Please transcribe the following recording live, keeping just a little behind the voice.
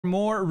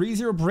More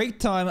ReZero break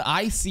time.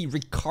 I see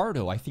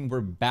Ricardo. I think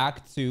we're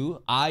back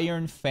to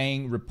Iron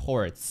Fang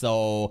report.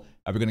 So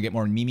are we gonna get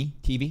more Mimi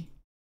TV?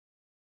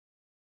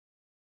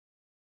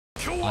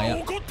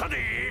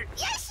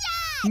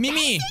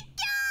 Mimi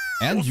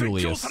and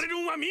Julius.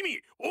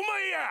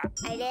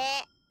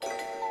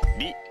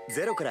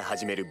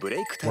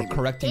 We're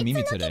correcting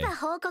Mimi today.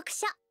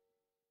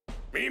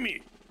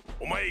 Mimi,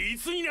 お前い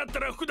つになった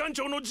ら副団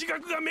長の自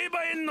覚が芽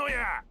生えんの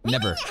や。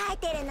 Never. 生え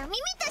てるの耳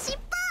と尻尾。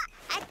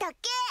あと毛。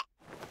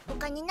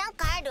他になん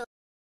かある？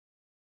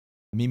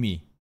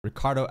 Mimi,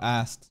 Ricardo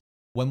asked,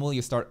 when will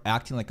you start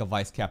acting like a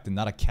vice captain,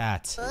 not a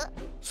cat?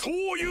 そう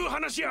いう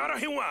話あら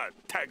へんわ、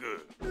タ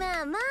グ。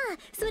まあまあ、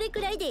それ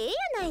くらいでええや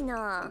ない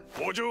の。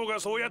お嬢が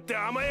そうやって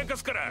甘やか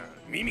すから、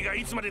耳が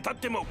いつまで経っ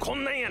てもこ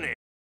んなんやね。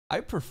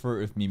I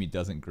prefer if Mimi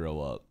doesn't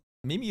grow up.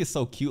 Mimi is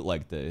so cute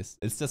like this.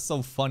 It's just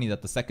so funny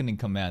that the second in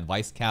command,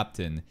 vice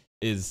captain,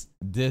 is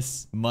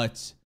this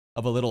much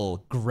of a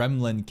little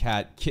gremlin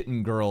cat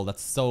kitten girl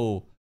that's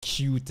so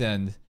cute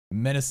and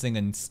menacing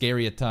and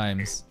scary at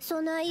times. そ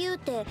ない言う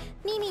て、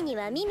耳に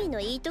は耳の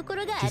いいとこ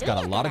ろがある She's んや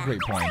got か a ら。 lot of great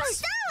points.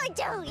 そう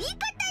じゃん、いいこと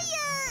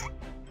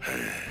言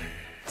う。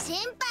先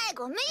輩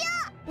ごめんよ。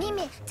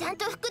耳、ちゃん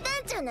と副団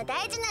長の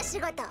大事な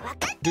仕事分か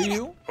ってる。 Do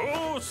you?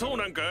 おお、そう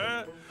なんか。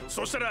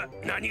そしたら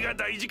何が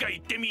大事か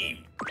言って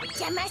み。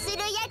邪魔する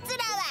奴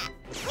らは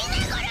皆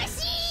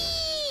殺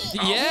し。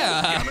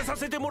 Yeah. やめさ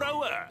せてもらう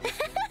わ。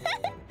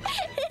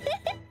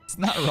It's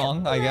not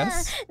wrong, I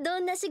guess. ど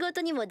んな仕事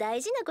にも大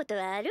事なこと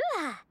はある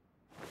わ。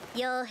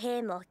傭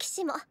兵も騎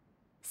士も、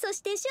そ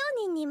して商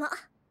人にも。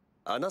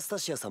アナスタ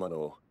シア様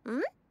の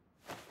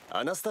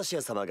アナスタシ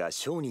ア様が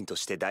商人と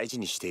して大事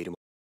にしている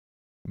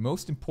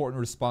Most important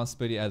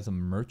responsibility as a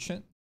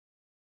merchant?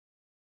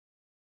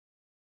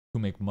 To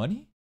make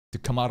money? To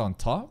come out on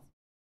top?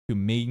 To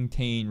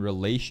maintain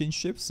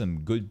relationships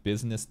and good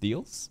business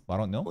deals? I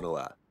don't know. もの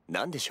は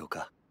何でしょう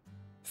か。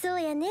そ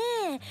うやね。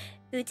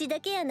うちだ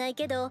けやない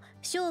けど、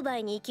商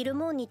売に生きる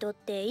もんにとっ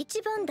て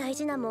一番大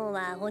事なもん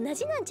は同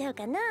じなんちゃう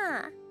かな。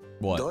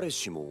What? 誰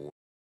しも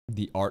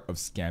The art of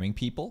scamming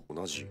people?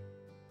 同じ。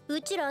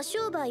うちら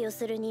商売を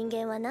する人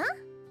間はな、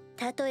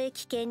たとえ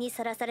危険に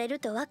さらされる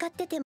と分かっ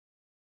てても。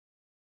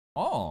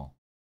Oh.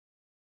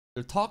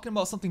 They're talking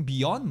about something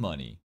beyond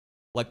money.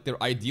 Like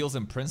their ideals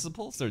and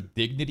principles, their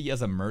dignity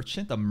as a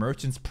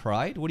merchant's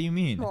pride? What do you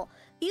mean? も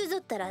う譲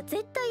ったら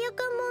絶対あ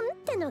かんもん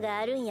ってのが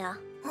あるんや。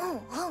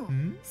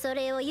そ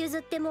れを譲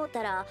ってもう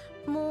たら、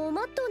もう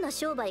まっとうな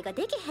商売が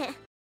できへん。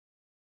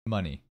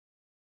 Money.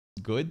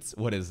 Goods?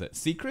 What is it?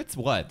 Secrets?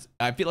 What?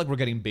 I feel like we're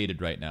getting baited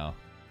right now.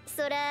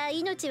 そら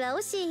命は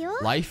惜しいよ。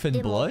 Life and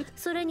でも blood?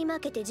 それに負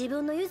けて自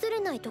分の譲れ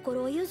ないとこ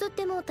ろを譲っ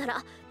てもうた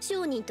ら、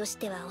商人とし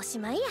てはおし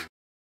まいや。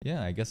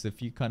 Yeah, I guess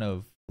if you kind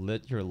of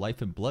let your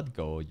life and blood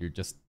go, you're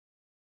just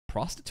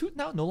prostitute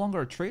now? No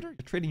longer a trader?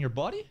 You're trading your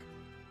body?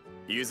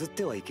 譲っ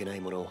てはいけない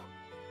もの。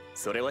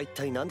それは一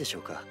体何でしょ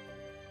うか。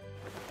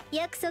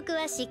約束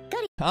はしっ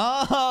かり。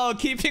 Oh,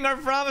 keeping our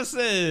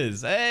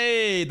promises!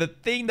 Hey, the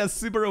thing that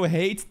Subaru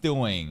hates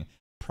doing.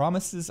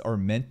 Promises are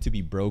meant to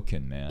be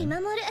broken, 見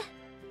man. 守る。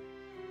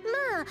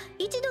まあ、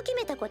一度決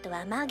めたこと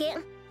は曲げ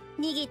ん。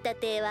握った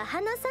手は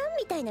離さん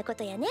みたいなこ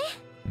とやね。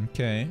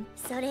 Okay.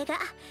 それが、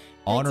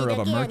 Honor う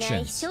of ち a だけや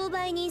ない merchant. 商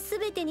売人す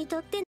べてにと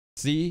って。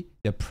 See,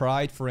 the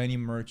pride for any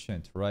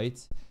merchant, right?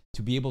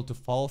 To be able to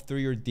follow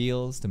through your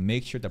deals, to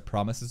make sure the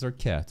promises are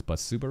kept. But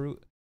Subaru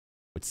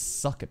would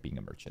suck at being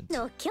a merchant.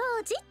 の教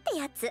授って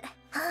やつ。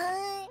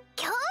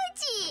教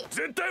授。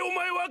絶対お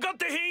前分かっ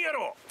てへんや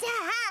ろ。じゃ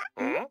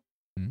あ、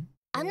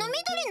あの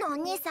緑のお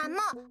兄さんも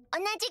同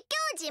じ教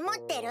授持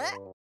ってる？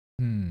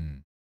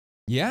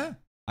 Yeah,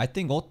 I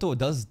think Otto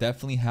does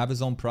definitely have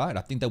his own pride.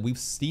 I think that we've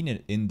seen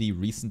it in the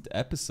recent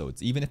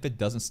episodes, even if it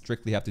doesn't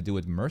strictly have to do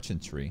with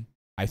merchantry.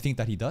 I think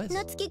that he does.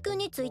 夏樹くん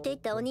についていっ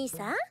たお兄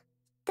さん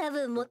多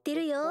分持って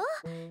るよ。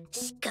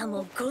しか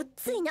もごっ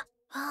ついの。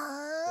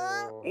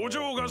お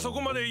嬢がそ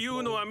こまで言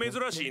うのは珍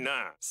しい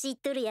な。知っ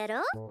とるや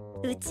ろ？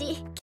う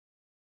ち。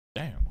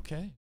 Damn,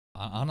 okay.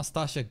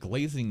 Anastasia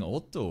glazing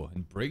Otto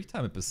in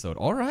Breaktime episode.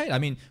 All right. I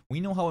mean, we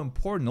know how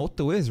important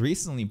Otto is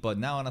recently, but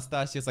now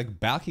Anastasia is like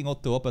backing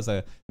Otto up as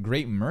a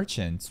great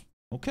merchant.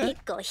 Okay.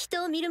 結構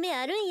人を見る目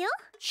あるんよ。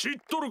知っ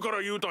とるか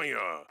ら言うたんや。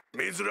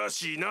珍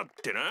しいなっ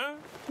てな。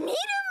見る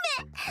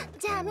目。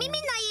じゃあ耳のい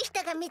い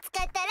人が見つ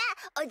かったら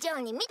お嬢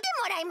に見て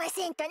もらいま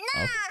せんとな。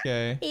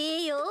 Okay.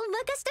 いいよ、任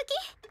しと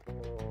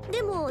き。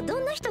でもど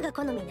んな人が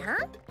好みな？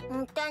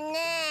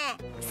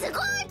すご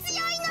い強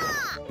い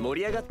の。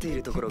盛り上がってい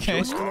るところ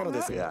恐縮なの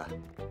ですが、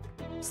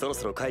そろ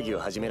そろ会議を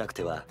始めなく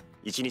ては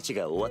一日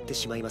が終わって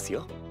しまいます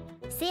よ。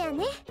せや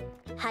ね。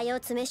はよ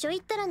詰め所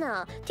行ったら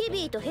な、ティビ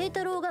ーと平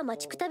太郎が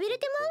待ちくたびれ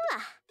てまう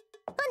わ。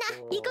ほ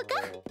な、行こか。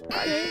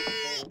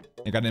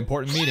I got an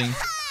important meeting.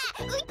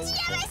 打ち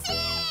合わせ。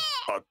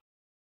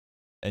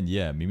 And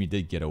yeah, Mimi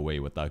did get away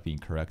without being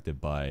corrected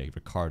by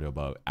Ricardo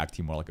about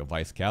acting more like a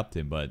vice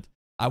captain, but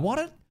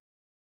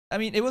I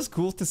mean, it was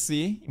cool to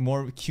see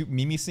more cute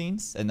Mimi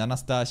scenes and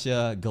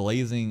Anastasia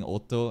glazing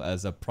Otto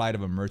as a pride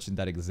of a merchant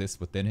that exists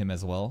within him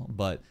as well.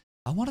 But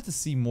I wanted to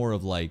see more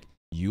of like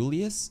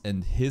Julius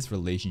and his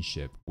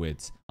relationship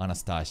with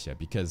Anastasia,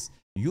 because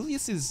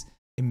Julius is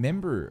a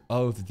member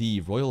of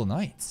the Royal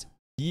Knights.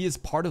 He is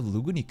part of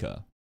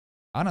Lugunica.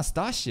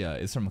 Anastasia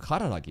is from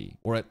Kararagi,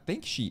 or I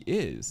think she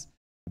is.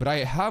 But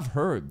I have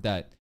heard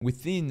that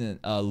within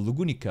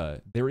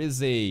Lugunica, there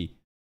is a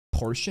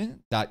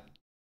portion that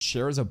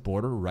shares a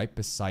border right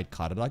beside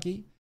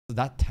Kararagi. So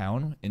that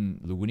town in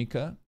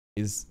Lugunica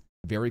is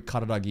very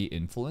Kararagi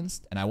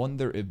influenced. And I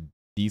wonder if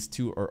these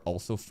two are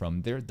also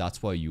from there.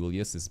 That's why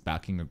Julius is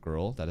backing a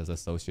girl that has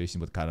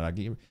association with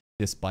Kararagi,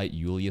 despite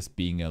Julius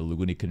being a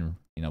Lugunican,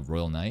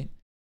 royal knight.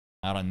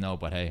 I don't know,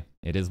 but hey,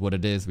 it is what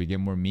it is. We get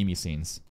more Mimi scenes.